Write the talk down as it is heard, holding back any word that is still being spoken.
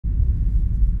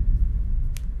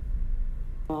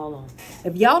Hold on.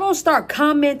 If y'all don't start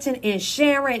commenting and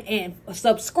sharing and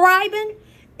subscribing,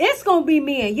 it's going to be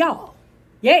me and y'all.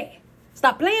 Yeah.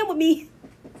 Stop playing with me.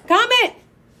 Comment.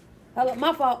 Hello,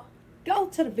 my fault. Go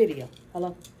to the video.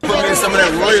 Hello. Put me in some of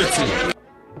that royalty.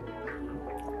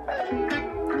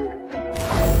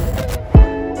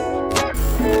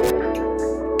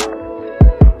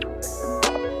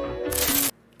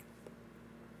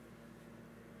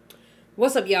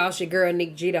 What's up, y'all? It's your girl,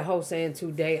 Nick G, the host, and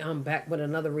today I'm back with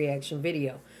another reaction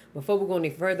video. Before we go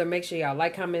any further, make sure y'all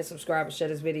like, comment, subscribe, and share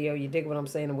this video. You dig what I'm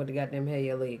saying and what the goddamn hell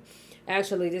you leave.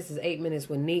 Actually, this is 8 Minutes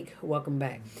with Nick. Welcome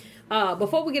back.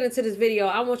 Before we get into this video,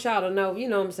 I want y'all to know, you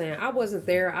know what I'm saying, I wasn't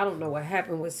there. I don't know what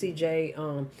happened with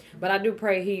CJ, but I do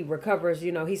pray he recovers.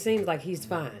 You know, he seems like he's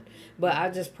fine. But I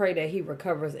just pray that he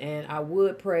recovers, and I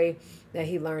would pray that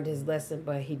he learned his lesson,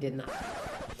 but he did not.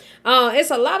 It's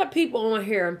a lot of people on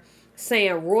here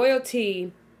saying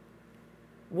royalty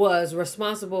was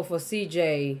responsible for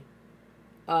CJ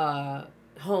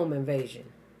home invasion.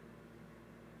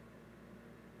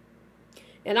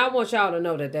 And I want y'all to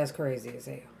know that that's crazy as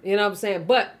hell. You know what I'm saying?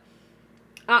 But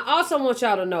I also want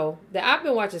y'all to know that I've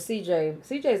been watching CJ.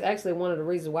 CJ is actually one of the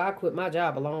reasons why I quit my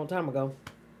job a long time ago.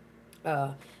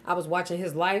 I was watching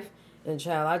his life, and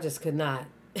child, I just could not.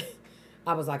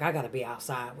 I was like, I got to be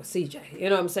outside with CJ. You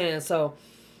know what I'm saying? So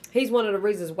he's one of the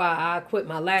reasons why I quit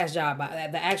my last job,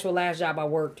 the actual last job I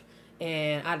worked,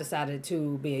 and I decided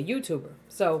to be a YouTuber.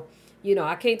 So, you know,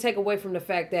 I can't take away from the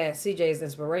fact that CJ is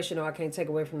inspirational. I can't take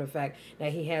away from the fact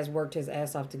that he has worked his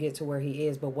ass off to get to where he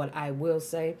is. But what I will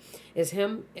say is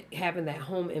him having that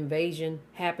home invasion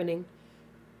happening.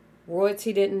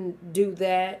 Royalty didn't do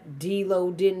that.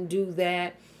 D-Lo didn't do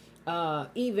that.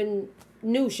 Even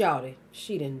New Shawty,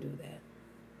 she didn't do that.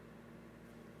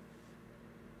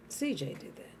 CJ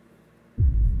did that.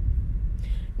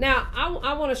 Now,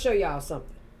 I want to show y'all something.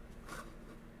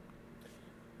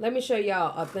 Let me show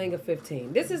y'all a thing of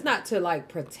 15. This is not to, like,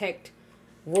 protect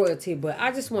royalty, but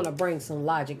I just want to bring some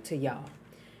logic to y'all.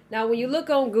 Now, when you look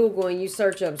on Google and you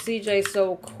search up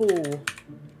CjSoCool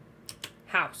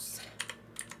house,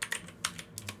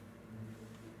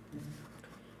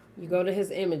 you go to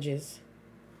his images.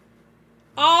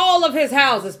 All of his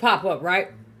houses pop up, right?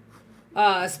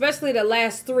 Especially the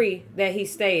last 3 that he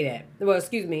stayed at. Well,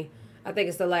 excuse me. I think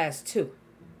it's the last 2.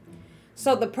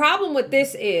 So the problem with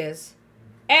this is,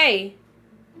 A,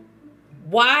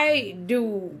 why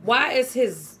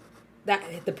is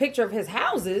the picture of his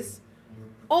houses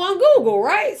on Google,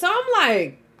 right? So I'm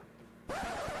like,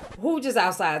 who just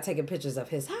outside taking pictures of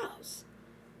his house?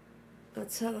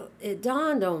 Until it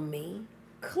dawned on me,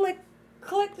 click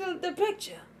the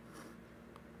picture.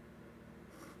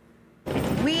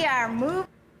 We are moving.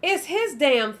 It's his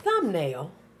damn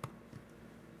thumbnail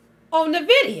on the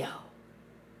video.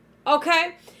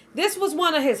 Okay? This was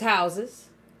one of his houses.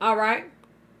 All right?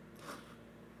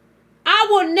 I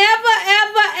will never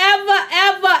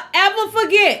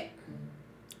forget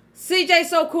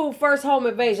CjSoCool first home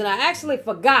invasion. I actually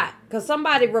forgot because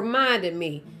somebody reminded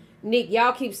me. Nick,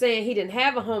 y'all keep saying he didn't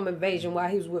have a home invasion while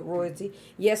he was with royalty.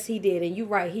 Yes, he did. And you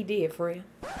right, he did, friend.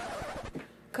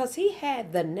 Because he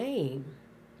had the name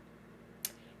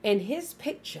and his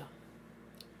picture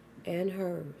and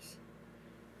hers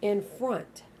in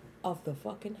front of the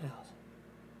fucking house.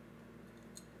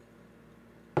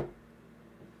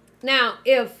 Now,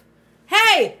 if,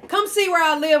 hey, come see where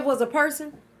I live was a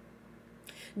person,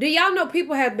 do y'all know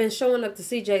people have been showing up to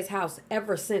CJ's house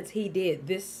ever since he did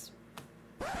this?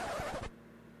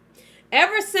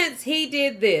 Ever since he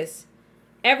did this,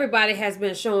 everybody has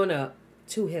been showing up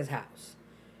to his house.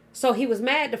 So he was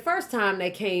mad the first time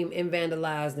they came and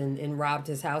vandalized and robbed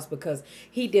his house because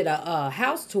he did a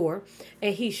house tour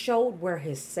and he showed where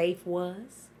his safe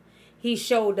was. He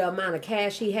showed the amount of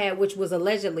cash he had, which was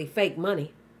allegedly fake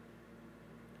money.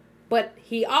 But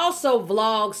he also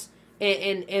vlogs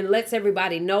and lets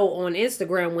everybody know on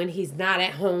Instagram when he's not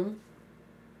at home.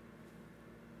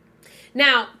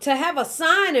 Now, to have a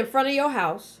sign in front of your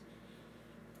house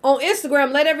on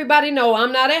Instagram, let everybody know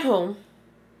I'm not at home.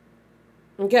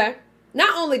 Okay?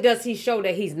 Not only does he show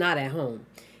that he's not at home,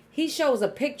 he shows a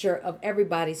picture of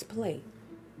everybody's plate.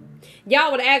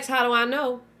 Y'all would ask, how do I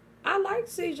know? I like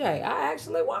CJ. I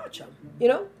actually watch him, you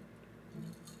know?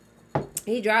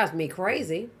 He drives me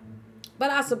crazy, but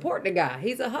I support the guy.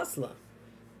 He's a hustler.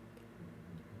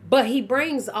 But he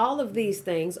brings all of these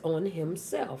things on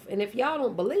himself. And if y'all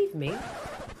don't believe me,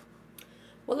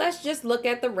 well, let's just look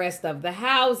at the rest of the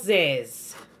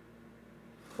houses.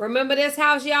 Remember this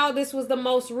house, y'all? This was the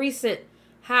most recent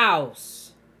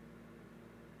house.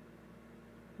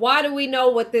 Why do we know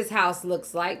what this house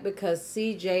looks like? Because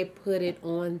CJ put it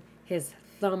on his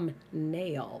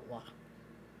thumbnail.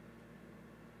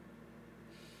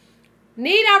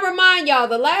 Need I remind y'all,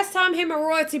 the last time him and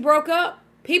Royalty broke up,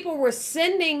 people were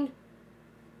sending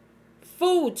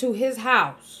food to his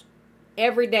house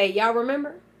every day. Y'all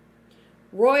remember?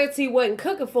 Royalty wasn't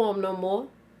cooking for him no more.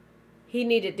 He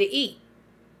needed to eat.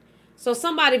 So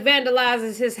somebody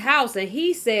vandalizes his house and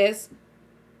he says,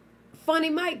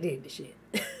 Funny Mike did the shit.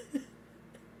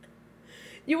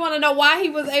 You want to know why he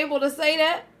was able to say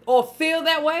that or feel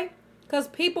that way? Because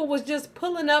people was just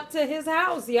pulling up to his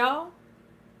house, y'all.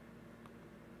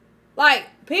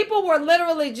 Like, people were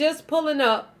literally just pulling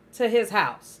up to his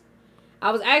house.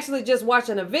 I was actually just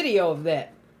watching a video of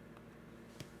that.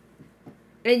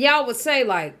 And y'all would say,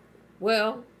 like,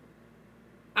 well,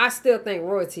 I still think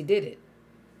Royalty did it.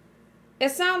 It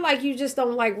sounds like you just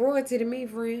don't like Royalty to me,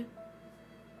 friend.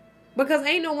 Because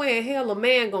ain't no way in hell a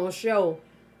man gonna show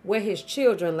where his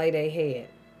children lay their head.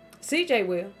 CJ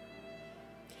will.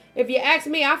 If you ask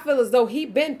me, I feel as though he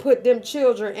been put them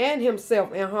children and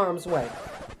himself in harm's way.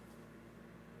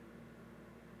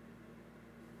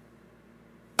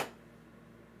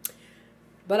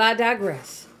 But I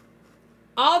digress.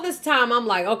 All this time, I'm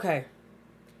like, okay.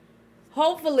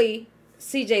 Hopefully,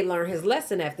 CJ learned his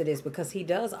lesson after this because he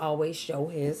does always show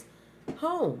his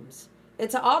homes. And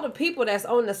to all the people that's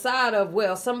on the side of,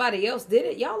 well, somebody else did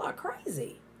it, y'all are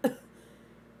crazy.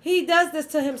 He does this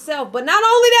to himself. But not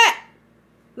only that,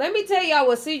 let me tell y'all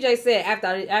what CJ said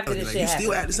after this like, shit you happened.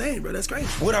 still act the same, bro. That's crazy.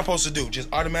 What I'm supposed to do? Just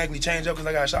automatically change up because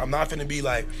I got shot? I'm not finna be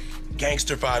like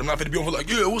gangster-fied. I'm not finna be on like,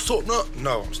 yeah, what's up?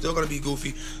 No, I'm still gonna be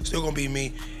goofy. Still gonna be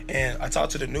me. And I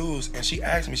talked to the news and she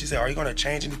asked me, she said, are you gonna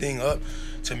change anything up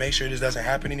to make sure this doesn't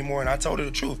happen anymore? And I told her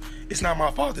the truth. It's not my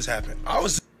fault this happened.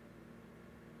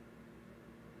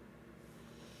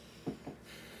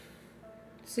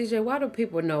 CJ, why do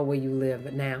people know where you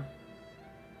live now?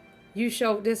 You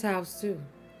showed this house too.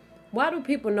 Why do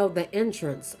people know the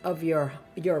entrance of your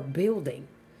building?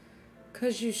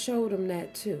 Because you showed them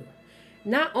that too.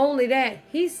 Not only that,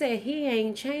 he said he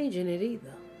ain't changing it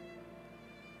either.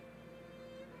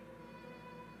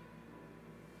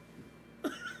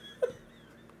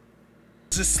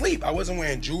 Just sleep. I wasn't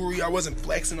wearing jewelry. I wasn't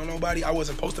flexing on nobody. I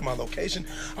wasn't posting my location.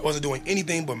 I wasn't doing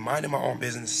anything but minding my own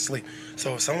business, sleep.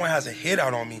 So if someone has a hit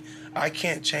out on me, I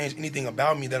can't change anything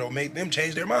about me that'll make them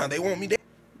change their mind. They want me dead.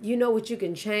 You know what you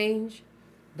can change?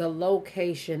 The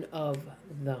location of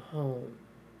the home.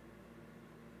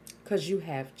 Because you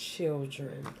have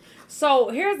children. So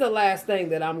here's the last thing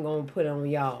that I'm going to put on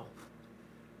y'all.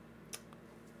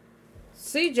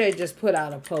 CJ just put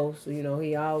out a post. You know,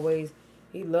 he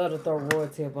loved to throw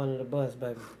Royalty up under the bus,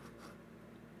 baby.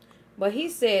 But he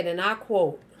said, and I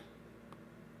quote,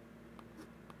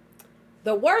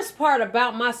 "The worst part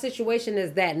about my situation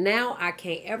is that now I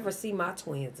can't ever see my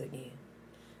twins again."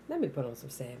 Let me put on some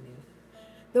sad music.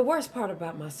 The worst part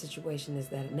about my situation is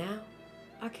that now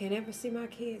I can't ever see my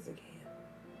kids again.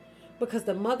 Because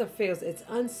the mother feels it's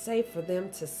unsafe for them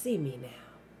to see me now.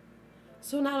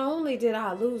 So not only did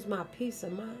I lose my peace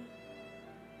of mind,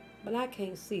 but I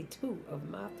can't see 2 of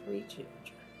my 3 children.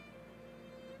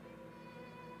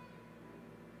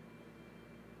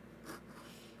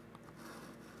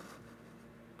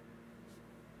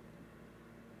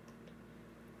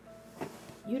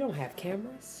 You don't have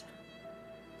cameras.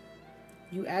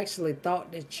 You actually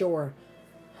thought that your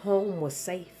home was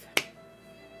safe.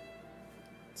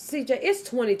 CJ, it's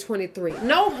 2023.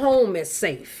 No home is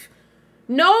safe.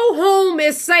 No home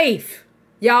is safe,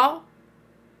 y'all.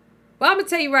 Well, I'm going to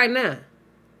tell you right now.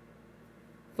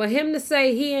 For him to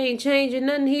say he ain't changing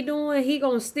nothing he doing, he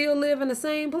going to still live in the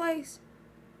same place,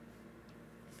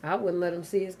 I wouldn't let him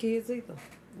see his kids either.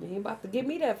 He ain't about to give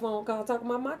me that phone call talking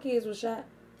about my kids were shot.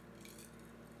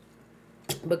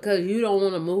 Because you don't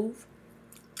want to move.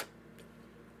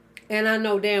 And I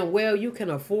know damn well you can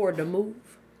afford to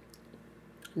move.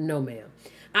 No, ma'am.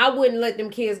 I wouldn't let them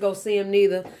kids go see him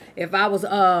neither. If I was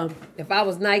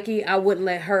Nike, I wouldn't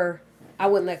let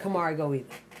Kamari go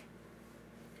either.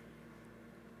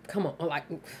 Come on, like,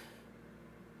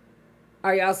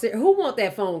 are y'all serious? Who want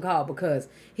that phone call because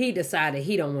he decided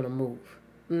he don't want to move?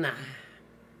 Nah.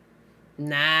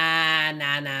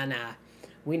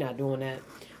 We not doing that.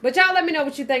 But y'all let me know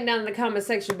what you think down in the comment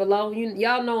section below.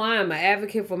 Y'all know I am an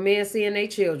advocate for men seeing their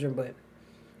children, but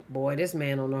boy, this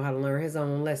man don't know how to learn his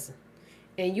own lesson.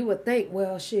 And you would think,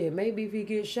 well, shit, maybe if he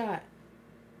gets shot.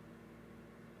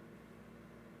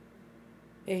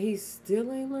 And he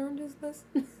still ain't learned his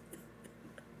lesson.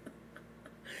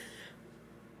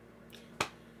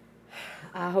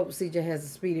 I hope CJ has a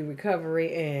speedy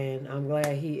recovery, and I'm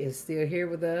glad he is still here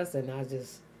with us, and I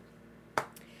just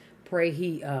pray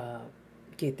he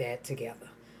get that together.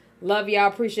 Love y'all.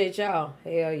 Appreciate y'all.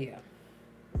 Hell yeah.